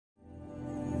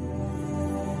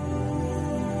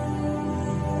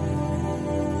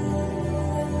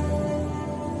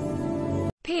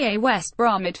PA West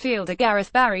Brom midfielder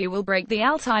Gareth Barry will break the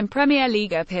all-time Premier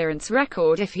League appearance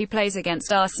record if he plays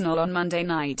against Arsenal on Monday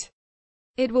night.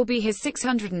 It will be his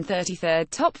 633rd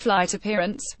top-flight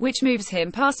appearance, which moves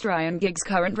him past Ryan Giggs'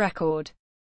 current record.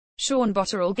 Sean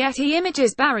Botterill. Getty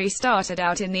Images. Barry started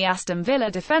out in the Aston Villa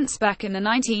defence back in the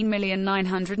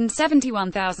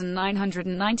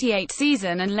 19,971,998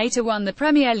 season and later won the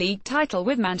Premier League title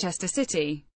with Manchester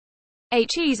City.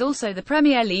 He's also the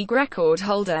Premier League record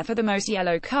holder for the most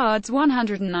yellow cards,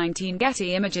 119.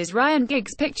 Getty Images. Ryan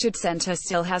Giggs, pictured centre,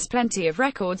 still has plenty of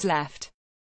records left.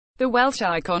 The Welsh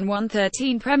icon won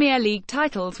 13 Premier League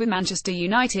titles with Manchester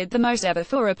United, the most ever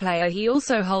for a player. He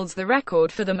also holds the record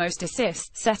for the most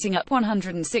assists, setting up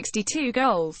 162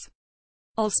 goals.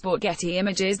 Allsport. Getty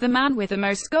Images. The man with the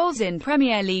most goals in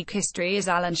Premier League history is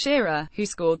Alan Shearer, who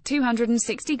scored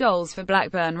 260 goals for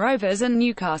Blackburn Rovers and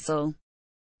Newcastle.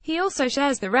 He also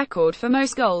shares the record for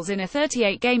most goals in a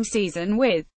 38-game season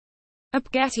with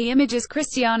Getty Images.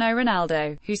 Cristiano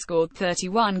Ronaldo, who scored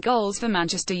 31 goals for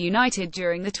Manchester United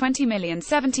during the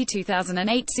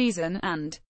 20,072,008 season,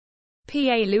 and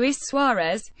Luis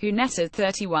Suarez, who netted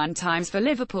 31 times for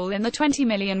Liverpool in the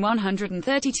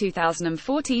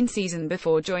 20,132,014 season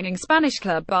before joining Spanish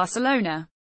club Barcelona.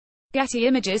 Getty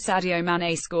Images. Sadio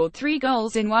Mane scored 3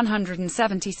 goals in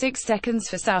 176 seconds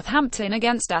for Southampton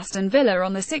against Aston Villa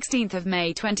on 16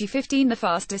 May 2015, the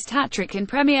fastest hat-trick in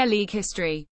Premier League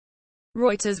history.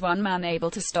 Reuters. One man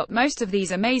able to stop most of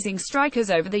these amazing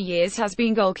strikers over the years has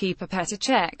been goalkeeper Petr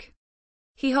Cech.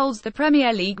 He holds the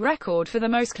Premier League record for the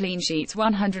most clean sheets,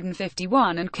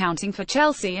 151 and counting, for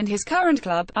Chelsea and his current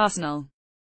club, Arsenal.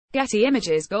 Getty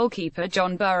Images. Goalkeeper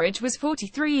John Burridge was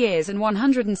 43 years and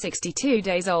 162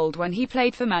 days old when he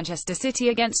played for Manchester City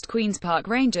against Queen's Park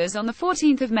Rangers on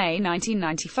 14 May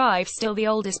 1995, still the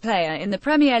oldest player in the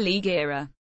Premier League era.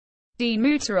 Dean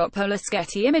Muteropoulos.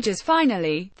 Getty Images.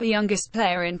 Finally, the youngest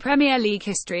player in Premier League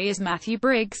history is Matthew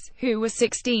Briggs, who was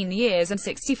 16 years and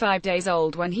 65 days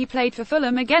old when he played for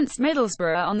Fulham against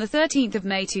Middlesbrough on 13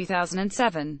 May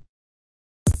 2007.